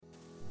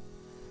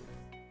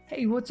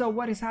Hey, what's up?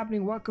 What is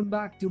happening? Welcome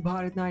back to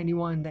Bharat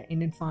 91, the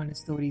Indian Founder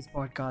Stories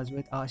podcast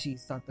with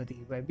Ashish Satpathy,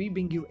 where we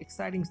bring you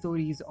exciting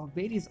stories of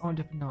various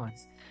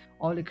entrepreneurs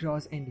all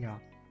across India.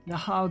 The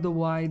how, the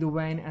why, the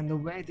when, and the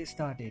where they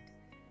started,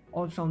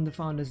 all from the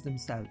founders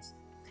themselves.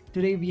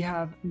 Today we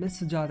have Miss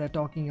Sujata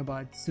talking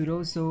about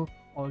Suroso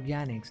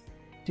Organics.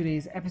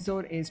 Today's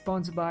episode is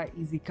sponsored by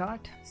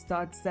EasyCart.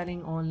 Start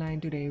selling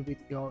online today with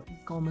your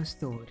e-commerce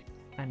store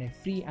and a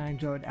free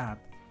Android app.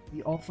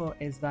 The offer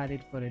is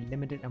valid for a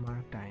limited amount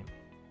of time.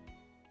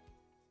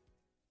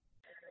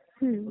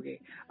 Okay.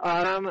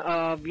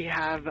 We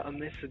have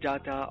Miss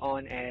Sujata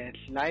on air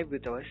live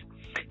with us.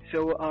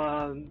 So,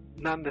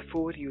 ma'am,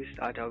 before you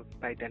start out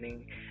by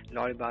telling a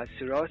lot about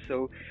Sura,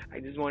 so I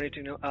just wanted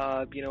to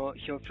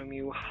hear from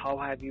you. How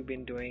have you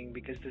been doing?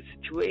 Because the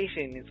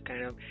situation is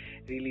kind of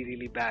really,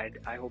 really bad.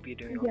 I hope you're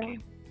doing Yeah, okay.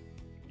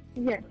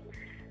 yes.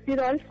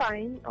 We're all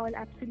fine, all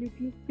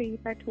absolutely safe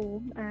at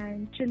home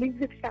and chilling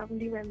with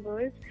family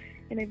members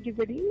and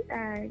everybody.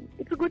 And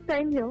it's a good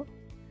time here.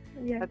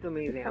 Yes, That's with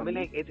amazing. I mean,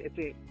 family.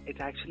 like it's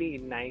actually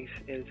nice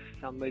if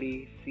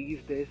somebody sees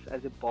this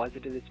as a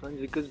positive response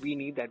because we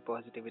need that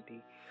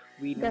positivity.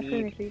 We need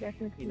Definitely,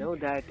 definitely,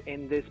 that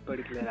in this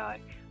particular hour.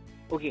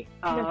 Okay,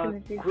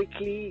 definitely.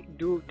 quickly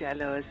do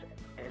tell us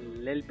a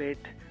little bit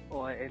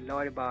or a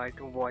lot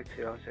about what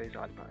Sirosa is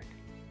all about.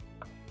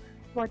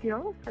 What year?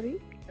 Sorry?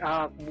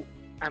 W-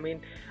 I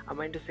mean, I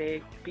meant to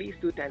say, please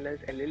do tell us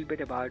a little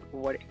bit about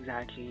what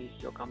exactly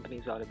your company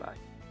is all about.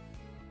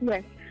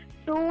 Yes.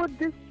 So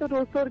this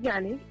Rose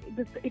Organic,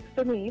 it's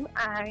the name,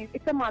 and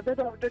it's a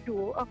mother-daughter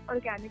duo of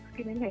organic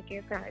skin and hair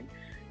care brand,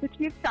 which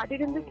we've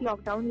started in this Oh,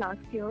 lockdown last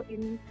year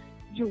in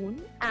June,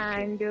 okay.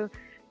 and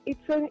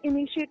it's an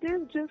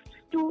initiative just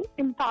to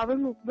empower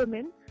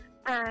women.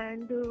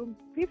 And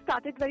we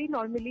started very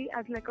normally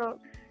as like a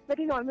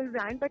very normal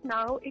brand, but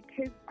now it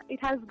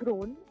has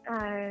grown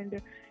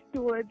and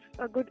towards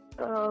a good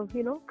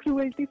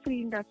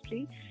cruelty-free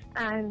industry,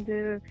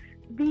 and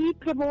we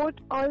promote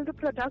all the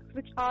products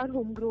which are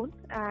homegrown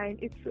and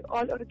it's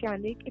all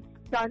organic. It's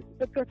done.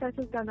 The process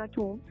is done at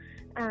home,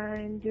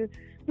 and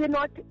we are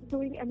not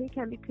doing any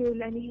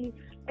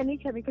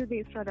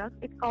chemical-based products.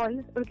 It's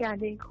all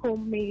organic,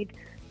 homemade,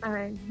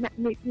 and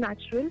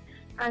natural.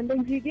 And the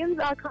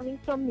ingredients are coming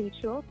from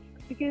nature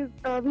because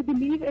we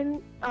believe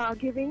in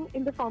giving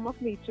in the form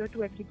of nature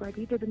to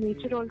everybody, to the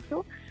nature Mm.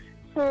 also.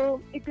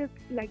 So it is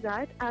like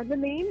that. And the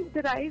name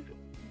derives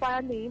by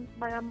a name,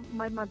 by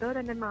my mother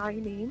and my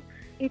name.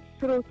 It's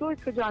Roso,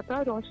 it's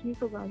Sujata, Roshni,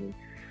 Sogani.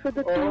 So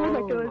the two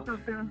letters Oh,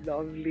 of the,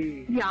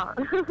 lovely. yeah.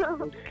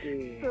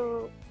 Okay.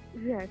 So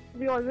yes,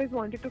 we always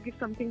wanted to give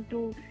something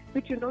to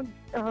which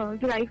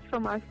derives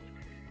from us.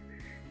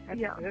 That's,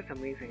 Yeah. that's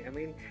amazing. I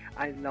mean,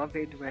 I love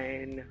it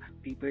when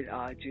people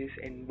are just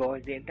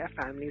involved, the entire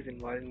family is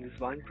involved in this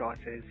one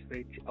process,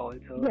 which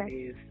also Yes.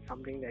 is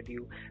something that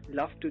you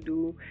love to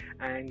do,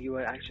 and you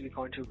are actually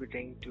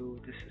contributing to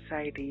the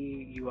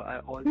society. You are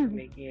also Mhm.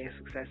 making a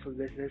successful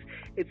business.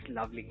 It's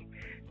lovely.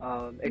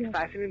 It's Yes.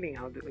 fascinating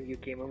how you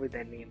came up with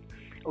that name.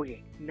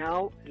 Okay,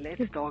 now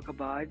let's talk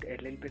about a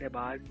little bit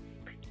about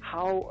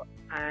how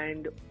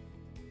and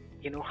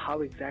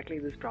how exactly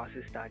this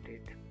process started.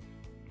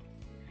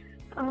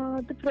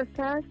 The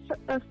process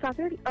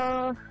started,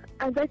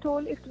 as I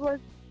told, it was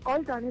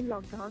all done in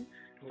lockdown.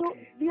 So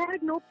Okay. we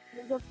had no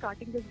plans of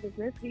starting this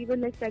business. We were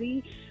like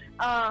very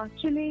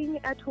chilling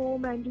at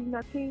home and doing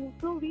nothing.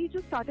 So we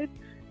just started.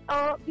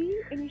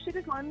 We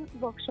initiated one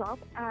workshop,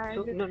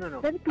 So and no, no,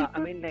 no. then I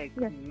people. mean, like,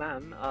 Yes.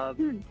 ma'am,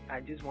 Hmm. I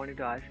just wanted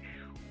to ask,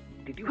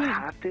 did you Hmm.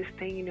 have this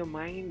thing in your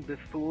mind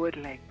before,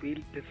 like,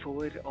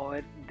 before,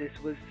 or this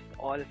was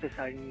all of a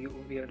sudden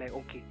we were like,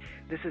 okay,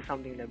 this is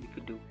something that we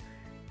could do.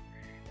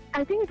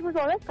 I think it was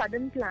all a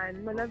sudden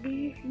plan. Matlab,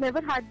 we Okay. never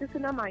had this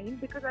in our mind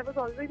because I was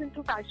always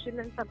into fashion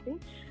and something.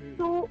 Hmm.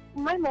 So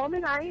my mom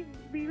and I,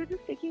 we were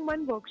just taking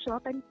one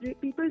workshop and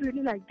people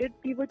really liked it.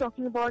 We were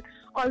talking about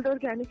all the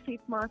organic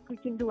face masks we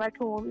can do at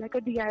home, like a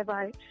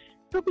DIY.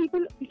 So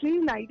people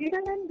really liked it,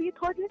 and then we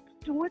thought, let's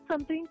do it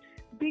something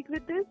big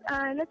with this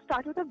and let's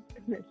start with a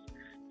business.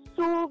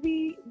 So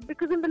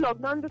because in the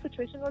lockdown the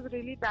situation was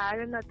really bad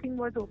and nothing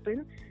was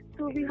open,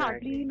 so we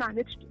hardly Exactly.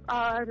 managed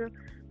our,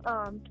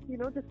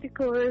 the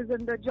stickers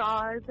and the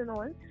jars and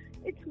all.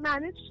 It's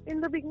managed in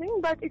the beginning,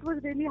 but it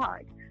was really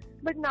hard.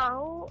 But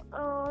now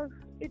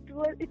it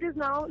is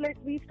now like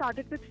we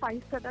started with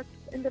 5 products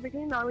in the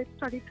beginning. Now it's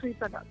 33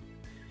 products.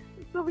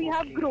 So we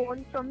have Okay.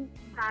 grown from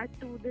that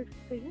to this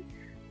thing,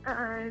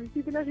 and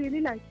people are really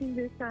liking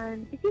this.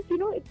 And because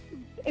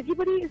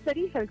everybody is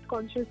very health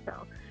conscious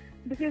now,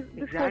 because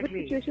this COVID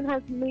Exactly. situation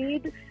has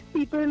made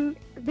people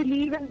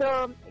believe in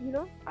the,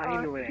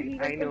 I know, right?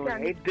 believe I in know,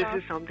 organic right? This stuff.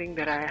 is something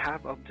that I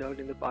have observed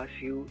in the past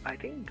few, I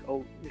think,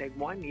 like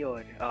 1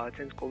 year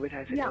since COVID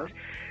has hit Yeah, us.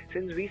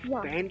 Since we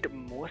yeah, spent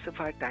most of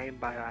our time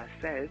by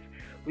ourselves,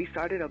 we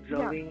started yeah,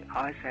 observing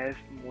ourselves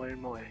more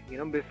and more.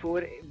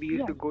 Before we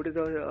used yeah, to go to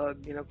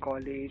the,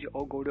 college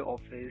or go to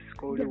office,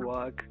 go to yeah,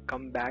 work,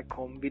 come back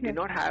home. We yeah. did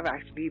not have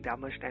actually that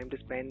much time to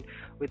spend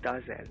with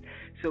ourselves.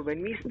 So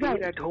when we stayed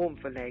Right. at home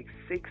for like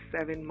 6,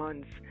 7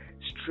 months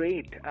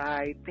straight,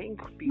 I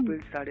think Hmm. people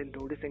started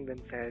noticing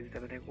themselves. They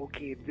were like,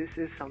 okay, this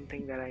is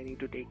something that I need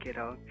to take care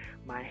of.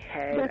 My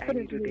hair, I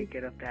need to Definitely. take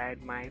care of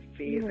that. My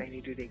face, Yes. I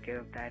need to take care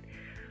of that.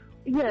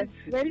 Yes.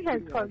 It's Very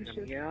health really awesome,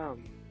 conscious. yeah.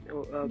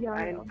 Oh,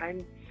 Yeah,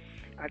 and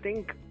I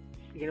think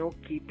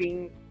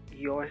keeping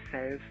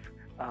yourself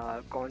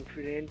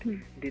confident yeah.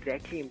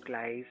 directly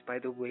implies by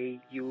the way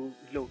you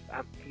look.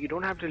 You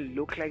don't have to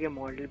look like a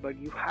model, but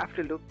you have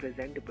to look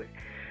presentable.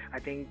 I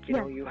think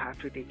Yes, you have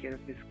to take care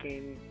of the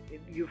skin.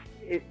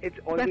 It's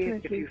always,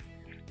 if definitely. you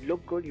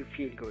look good, you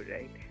feel good,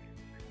 right?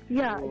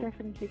 Yeah, So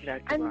definitely.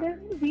 that's And about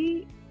then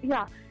we,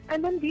 yeah,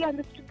 and then we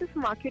understood this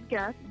market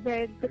gap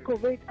where the it.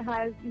 COVID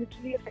has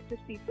literally affected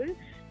people,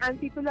 and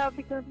people have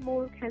become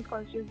more health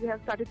conscious. They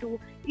have started to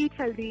eat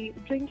healthy,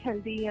 drink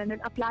healthy, and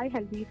then apply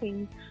healthy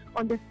things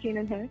on their skin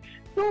and hair.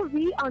 So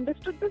we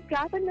understood this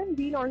gap, and then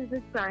we launched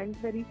this brand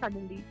very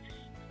suddenly.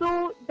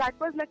 So that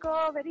was like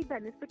a very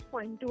benefit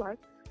point to us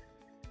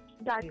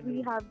that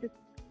we Mhm. have this,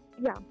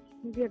 yeah,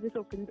 we have this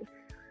open this.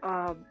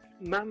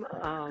 Ma'am,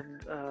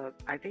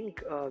 I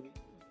think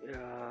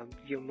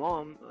your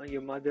mom,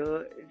 your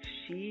mother,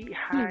 she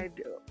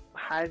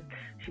Hmm.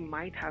 she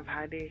might have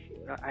had a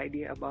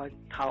idea about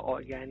how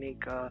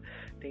organic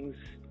things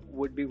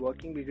would be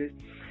working, because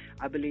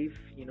I believe,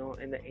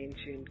 in the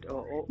ancient,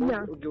 or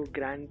Yeah. your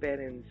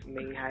grandparents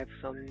may have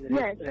some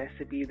Yes.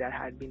 recipe that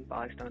had been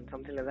passed on,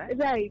 something like that.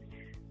 Right.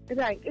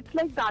 Right. It's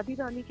like Dadi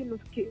Rani ke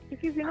nuske.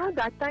 Because,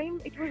 that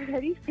time it was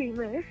very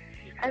famous,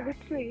 I would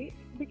Exactly. say,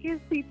 because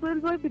people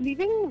were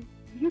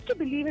used to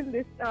believe in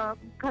this,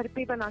 ghar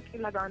pe bana ke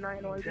lagana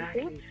and all these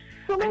things. Exactly.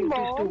 So my And it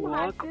used to mom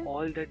had work this,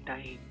 all the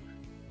time.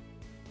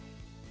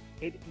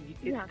 It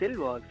it yeah, still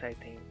works, I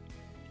think.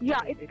 yeah,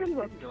 it It still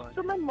works. still works.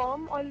 So my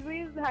mom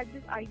always had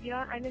this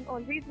idea and then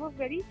always was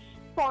very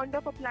fond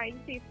of applying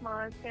face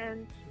masks,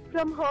 and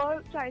from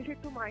her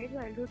childhood to my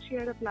childhood she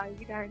had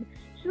applied, and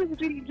she was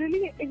really,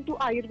 really into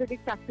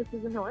Ayurvedic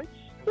practices and all.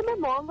 So my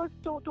Okay. mom was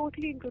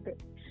totally into this.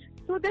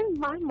 So then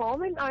my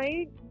mom and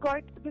I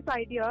got this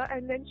idea,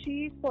 and then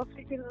she's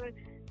perfect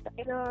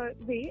in a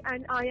way,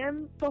 and I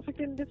am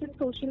perfect in this in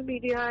social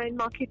media and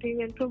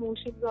marketing and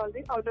promotions, all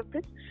this out of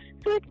this.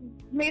 So it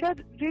made a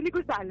really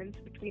good balance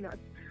between us.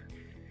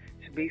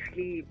 So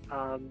basically,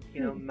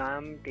 Hmm.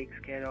 ma'am takes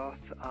care of,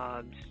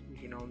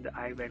 the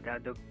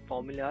Ayurveda, the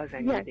formulas,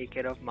 and you Yes. take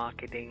care of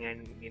marketing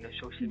and,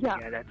 social Yeah.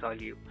 media. That's all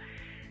you.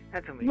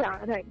 That's Yeah.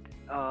 amazing. Right.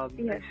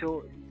 Yes.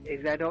 So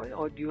is that all,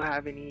 or do you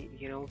have any,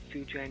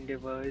 future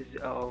endeavors,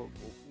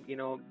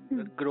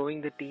 Hmm.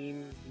 growing the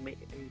team,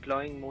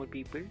 employing more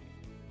people?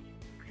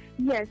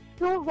 Yes.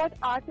 So what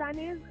our plan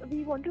is,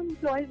 we want to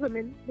employ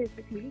women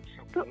basically.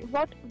 So Okay.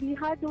 what we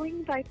are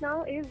doing right now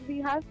is we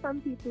have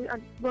some people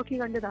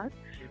working under us,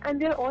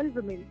 and they're all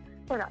women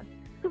for us.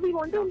 So we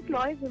want to Lovely.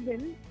 employ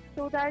women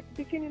so that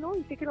they can,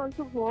 they can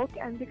also work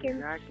and they can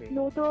Exactly.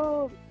 know the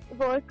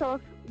worth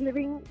of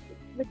living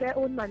with their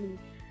own money.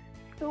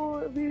 So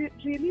we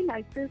really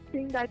like this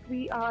thing that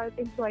we are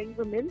employing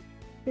women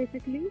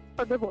basically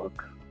for the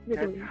work we're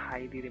That's doing.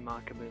 highly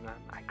remarkable,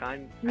 ma'am. I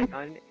can't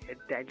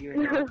tell you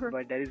enough,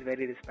 but that is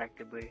very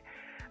respectable.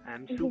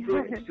 I'm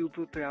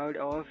super proud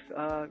of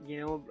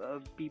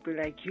people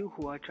like you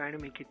who are trying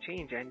to make a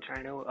change and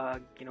trying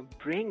to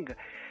bring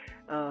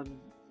um,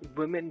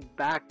 women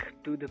back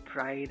to the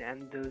pride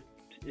and the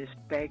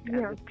respect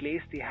and Yeah. the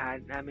place they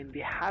had. I mean,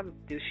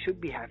 they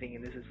should be having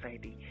in the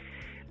society.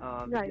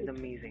 Which is Right.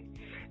 amazing.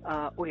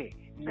 Okay,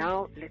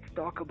 now let's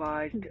talk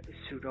about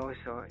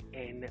Suroso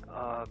in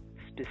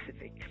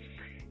specific.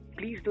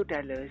 Please do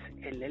tell us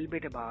a little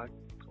bit about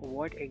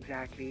what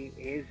exactly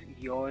is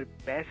your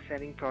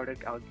best-selling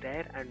product out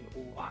there, and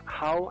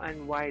how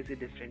and why is it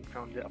different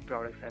from the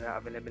products that are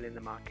available in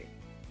the market.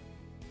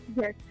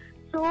 Yes.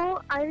 So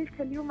I'll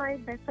tell you my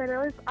best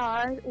sellers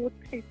are oat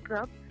face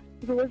scrub,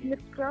 rose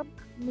lip scrub,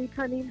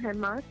 meetha neem hair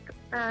mask,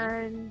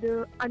 and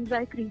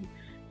undry cream.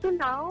 So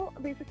now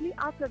basically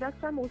our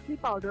products are mostly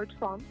powdered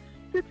form.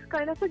 So it's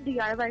kind of a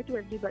DIY to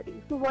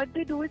everybody. So what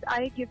they do is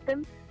I give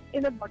them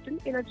in a bottle,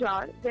 in a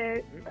jar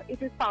where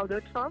it is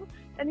powdered form,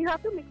 and you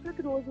have to mix with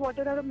rose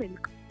water or a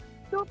milk.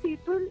 So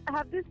people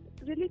have this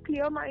really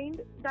clear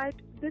mind that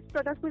this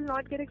product will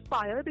not get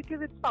expired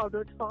because it's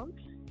powdered form,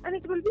 and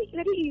it will be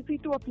very easy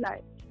to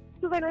apply.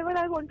 So whenever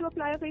I want to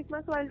apply a face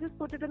mask, so I'll just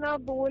put it in a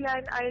bowl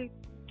and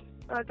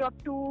I'll drop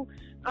two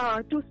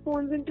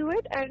spoons into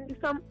it and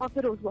some of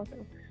the rose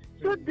water.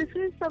 So this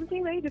is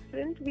something very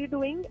different we're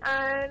doing,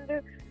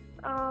 and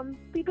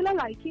people are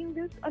liking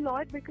this a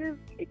lot because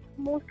it's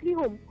mostly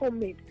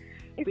homemade.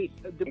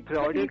 Wait, the it's the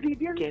product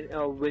ingredients.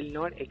 will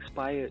not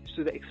expire.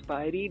 So the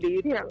expiry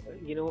date, Yeah.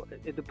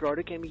 the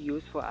product can be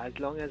used for as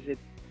long as it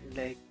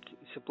like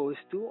supposed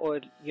to, or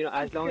as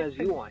It long gets as you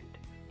finished. want.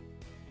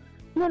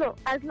 No.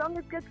 As long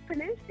as it gets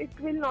finished, it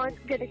will not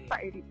get Okay.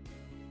 expiry.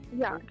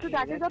 Yeah. So Okay,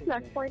 that is a that's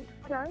plus interesting. point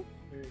for us.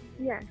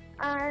 Mm-hmm. Yes.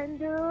 And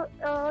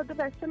the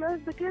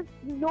bestsellers, because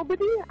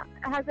nobody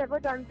has ever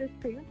done this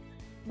thing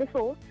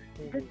before,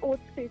 this Mm-hmm. oat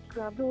space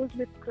scrub, rose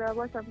lip scrub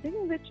or something,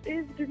 which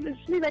is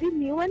literally very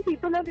new and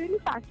people are really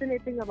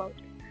fascinating about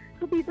it.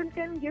 So people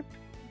can gift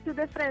to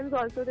their friends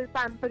also, they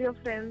pamper your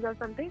friends or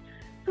something.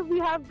 So we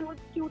have those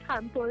cute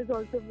hampers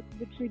also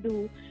which we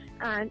do,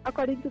 and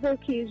according to the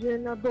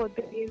occasion or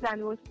birthdays,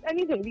 anniversaries,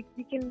 anything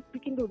we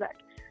can do that.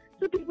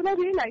 So people are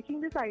really liking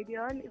this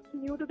idea. It's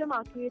new to the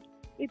market.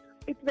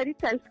 It's very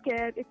self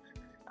care.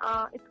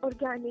 It's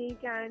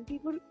organic and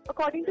people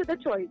according to the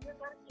choice.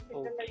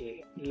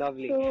 Okay,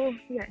 lovely. So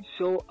yes.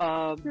 So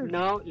Hmm.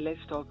 now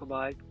let's talk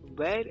about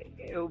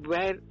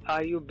where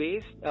are you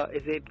based?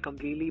 Is it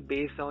completely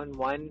based on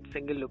one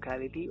single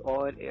locality,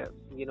 or you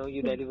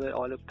Hmm. deliver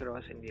all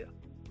across India?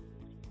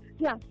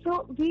 Yeah,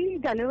 so we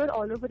deliver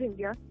all over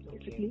India Okay.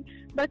 basically,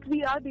 but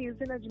we are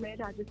based in Ajmer,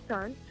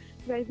 Rajasthan,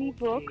 where we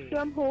work Okay.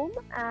 from home,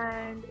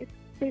 and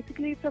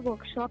it's a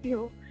workshop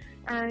here,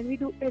 and we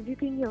do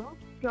everything here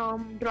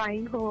from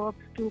drying herbs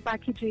to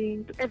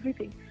packaging to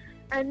everything,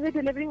 and we're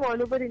delivering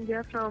all over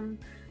India from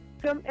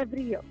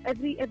every year,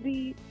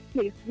 every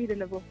place we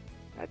deliver.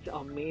 That's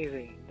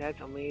amazing. That's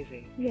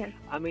amazing. Yes,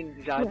 I mean,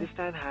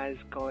 Rajasthan has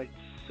got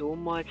so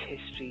much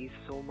history,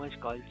 so much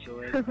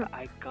culture.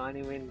 I can't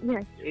even.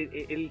 yes,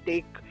 It'll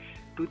take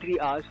 2-3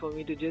 hours for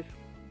me to just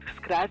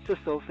scratch the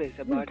surface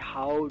about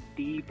how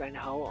deep and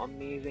how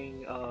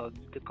amazing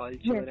the culture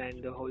yes,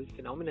 and the whole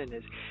phenomenon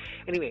is.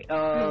 Anyway,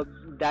 yes.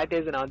 that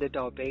is another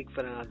topic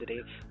for another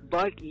day.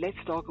 But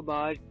let's talk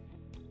about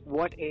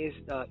what is,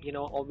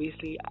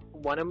 obviously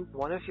one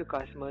of your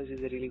customers is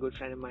a really good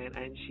friend of mine,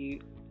 and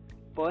she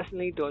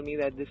personally told me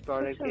that this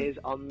product Sure. is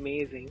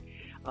amazing.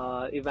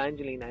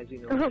 Evangeline, as you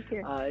know.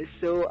 Okay.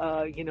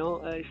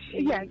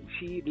 She Yes.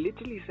 she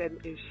literally said,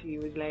 she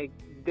was like,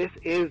 "This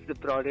is the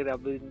product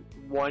I've been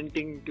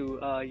wanting to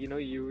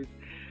use."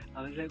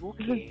 I was like,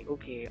 okay,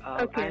 okay,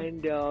 Okay.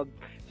 and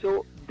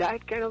so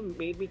that kind of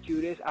made me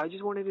curious. I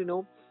just wanted to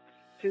know,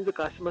 since the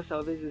customer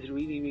service is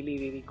really, really,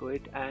 really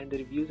good and the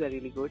reviews are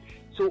really good,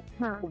 so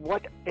Huh.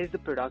 what is the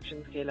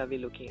production scale are we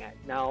looking at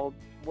now?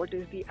 What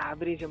is the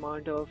average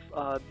amount of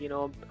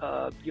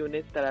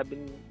units that have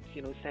been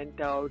sent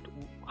out?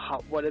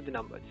 What are the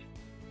numbers?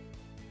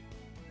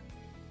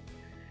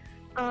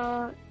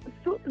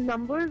 So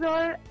numbers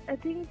are, I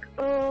think,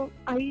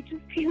 I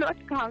just cannot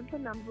count the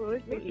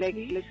numbers Like,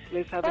 basically.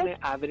 let's have But an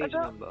average the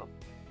number.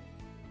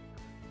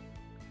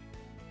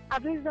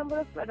 average number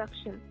of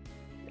production.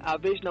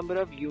 Average number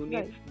of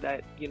units Right.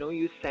 that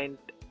you sent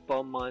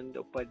per month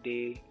or per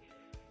day.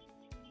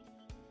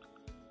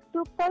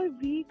 So per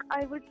week,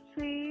 I would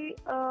say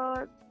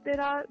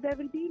there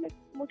will be like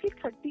mostly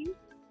 30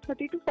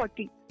 to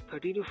 40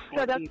 30 to 40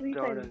 products we send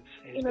products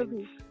has in a been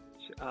week.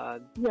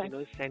 you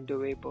Yes, sent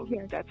away per week.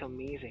 yes, That's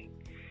amazing.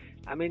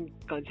 I mean,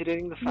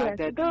 considering the yes. fact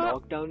that The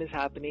lockdown is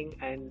happening,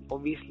 and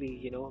obviously,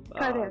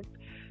 correct,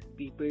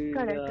 people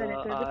correct.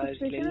 The are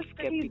situation little is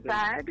pretty skeptical.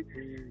 bad.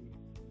 Mm,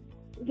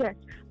 Yes,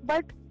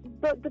 but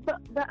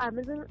the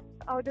Amazon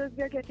orders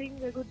we're getting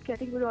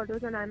good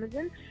orders on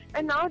Amazon,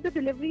 and now the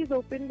delivery is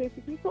open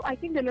basically, so I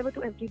can deliver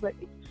to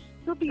everybody.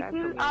 So that's people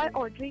are amazing.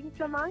 ordering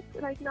from us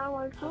right now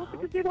also Uh-huh.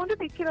 because they want to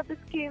take care of the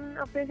skin,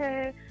 of their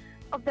hair,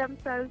 of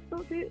themselves.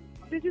 So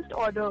they just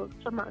order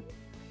from us.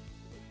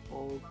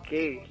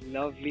 Okay,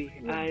 lovely.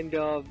 Yeah.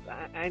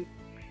 And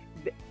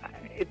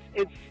th-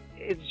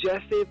 it's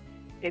just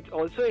it's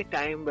also a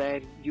time where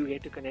you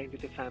get to connect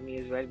with your family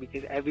as well,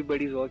 because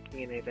everybody's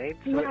working in it, right?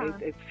 So Yeah.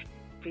 it's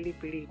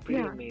pretty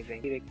Yeah.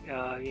 amazing.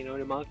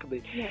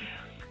 Remarkable. Yes.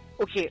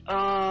 Okay,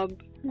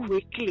 Hmm.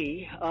 quickly,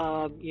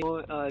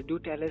 do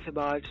tell us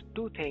about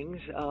two things.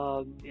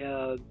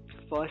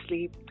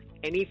 Firstly,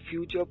 any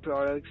future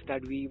products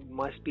that we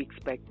must be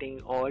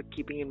expecting or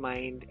keeping in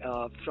mind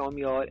from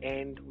your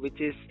end, which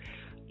is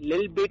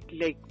little bit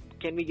like,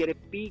 can we get a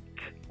peek?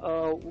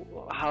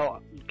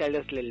 Tell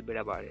us a little bit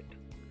about it.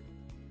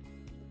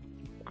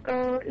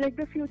 Like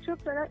the future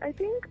product, I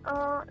think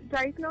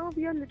right now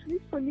we are literally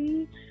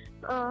fully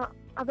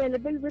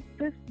available with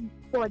this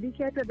body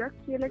care product.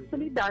 We are like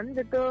fully done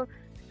with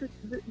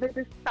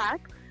this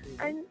pack,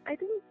 and I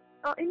think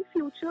in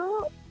future,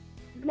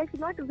 like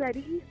not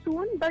very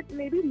soon, but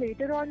maybe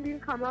later on we'll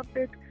come up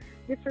with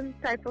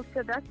different type of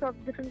products of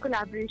different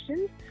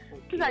collaborations. So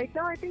Okay, right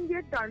now I think we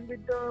are done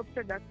with the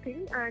product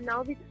thing, and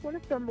now we just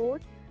want to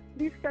promote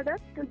these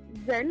products as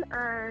well,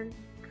 and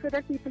so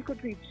that people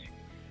could reach.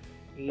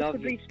 It could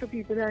lovely. reach to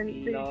people, and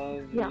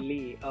yeah.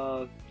 Lovely.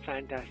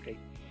 Fantastic.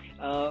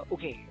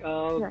 Okay.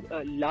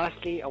 Yeah.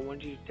 Lastly, I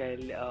want you to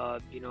tell,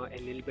 a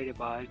little bit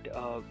about,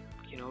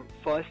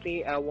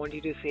 firstly, I want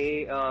you to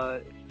say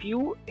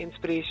few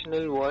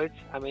inspirational words.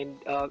 I mean,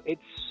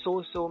 it's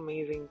so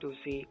amazing to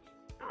see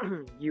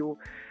you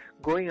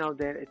going out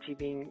there,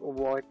 achieving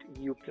what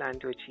you plan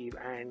to achieve,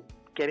 and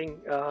getting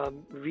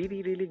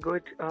really, really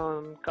good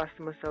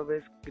customer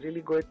service,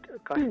 really good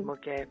customer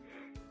care,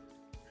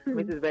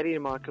 which is very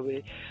remarkable.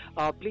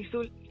 Please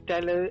do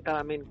tell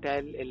a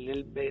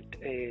little bit,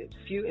 a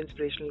few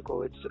inspirational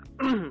quotes.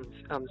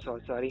 I'm so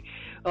sorry.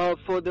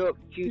 For the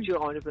future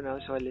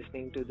entrepreneurs who are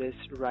listening to this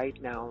right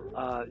now,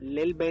 a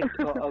little bit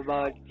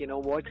about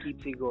what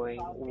keeps you going,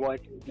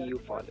 what do you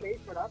follow?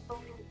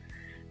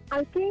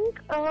 I think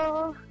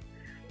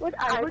what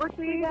I would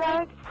say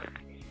that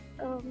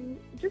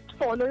just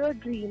follow your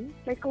dream.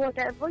 Like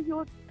whatever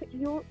you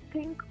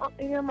think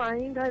in your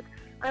mind that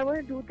I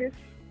want to do this,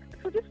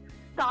 so just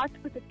start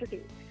with it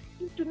today.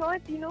 Do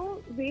not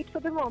wait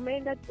for the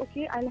moment that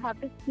okay, I'll have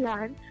this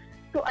plan,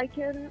 so I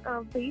can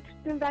wait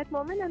till that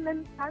moment and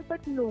then start.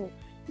 But no,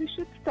 you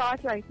should start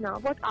right now.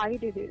 What I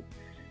did is,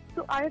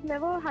 so I have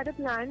never had a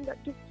plan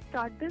to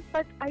start this,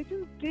 but I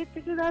just did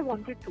because I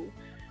wanted to.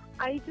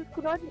 I just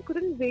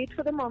couldn't wait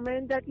for the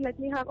moment that let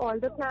me have all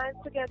the plans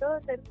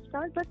together and then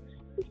start. But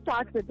you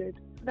start with it.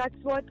 That's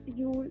what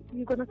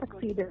you're gonna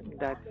succeed in.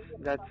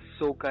 That's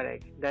so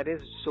correct. That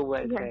is so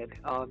well said.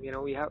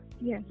 We have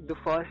the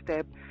first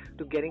step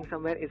to getting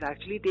somewhere is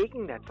actually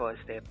taking that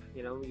first step.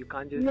 You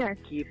can't just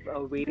keep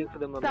waiting for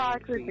the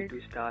moment for you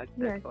to start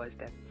that first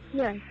step.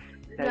 Yes.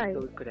 That's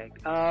so correct.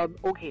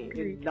 Okay.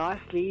 Great.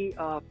 Lastly,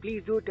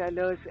 please do tell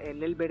us a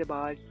little bit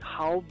about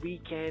how we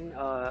can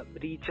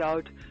reach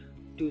out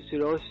to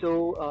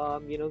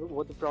Suroso,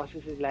 what the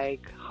process is like,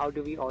 how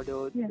do we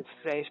order the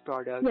fresh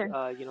products,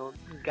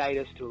 guide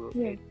us through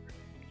it.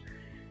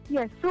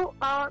 Yes, so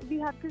we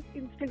have this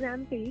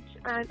Instagram page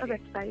and a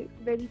website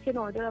where you can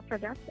order a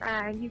product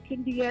and you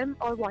can DM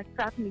or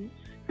WhatsApp me.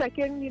 So I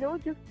can,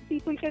 just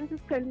people can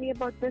just tell me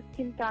about the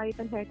skin type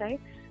and hair type,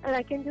 and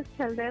I can just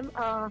tell them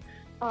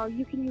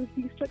you can use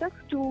these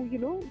products to,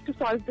 to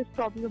solve this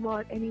problem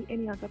or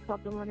any other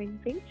problem or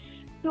anything.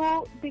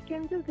 So they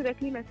can just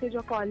directly message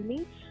or call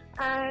me,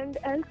 and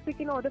else they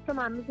can order from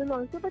Amazon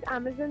also. But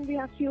Amazon, we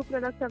have few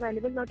products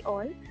available, not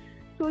all.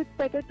 So it's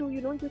better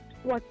to, just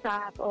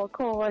WhatsApp or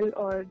call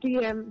or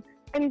DM,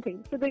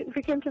 anything. So they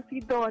can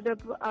proceed the order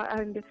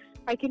and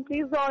I can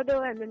place the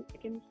order and then I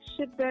can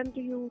ship them to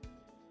you.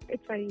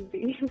 It's very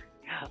easy.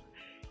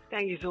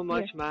 Thank you so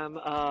much, ma'am.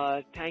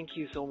 Thank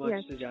you so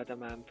much, Sujata,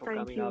 ma'am, for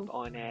coming up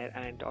on air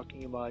and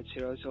talking about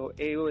Suroso.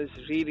 It was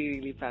really,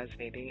 really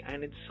fascinating,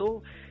 and it's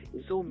so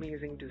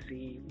amazing to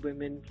see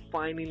women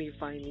finally,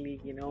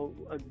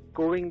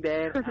 going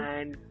there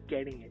and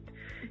getting it.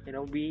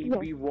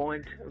 We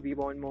want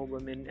more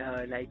women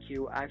like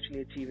you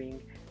actually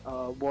achieving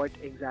what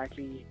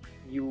exactly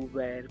you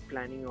were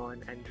planning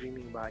on and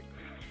dreaming about.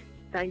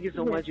 Thank you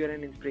so much. You're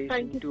an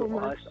inspiration to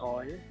us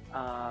all.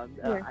 I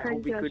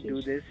hope we could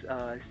do this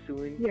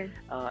soon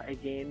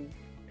again.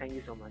 Thank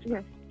you so much.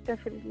 Yes,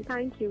 definitely.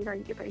 Thank you.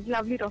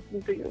 Lovely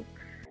talking to you.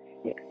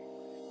 Yeah.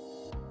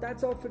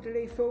 That's all for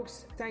today,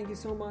 folks. Thank you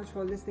so much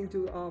for listening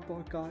to our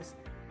podcast.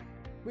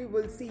 We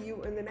will see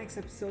you in the next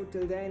episode.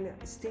 Till then,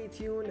 stay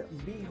tuned,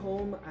 be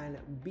home, and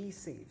be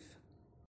safe.